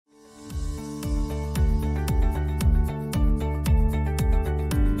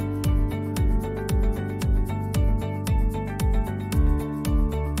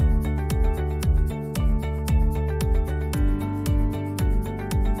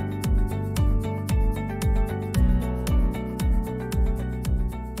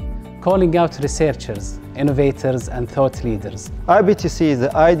calling out researchers, innovators, and thought leaders. IPTC is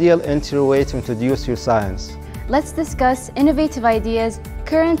the ideal entry way to introduce your science. Let's discuss innovative ideas,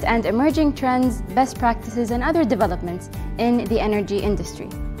 current and emerging trends, best practices, and other developments in the energy industry.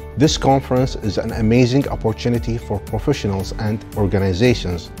 This conference is an amazing opportunity for professionals and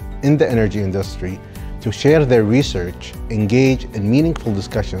organizations in the energy industry to share their research, engage in meaningful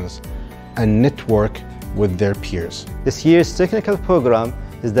discussions, and network with their peers. This year's technical program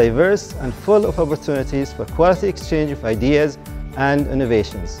is diverse and full of opportunities for quality exchange of ideas and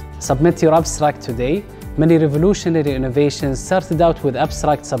innovations. Submit your abstract today. Many revolutionary innovations started out with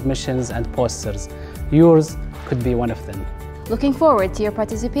abstract submissions and posters. Yours could be one of them. Looking forward to your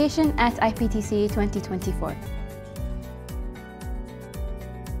participation at IPTC 2024.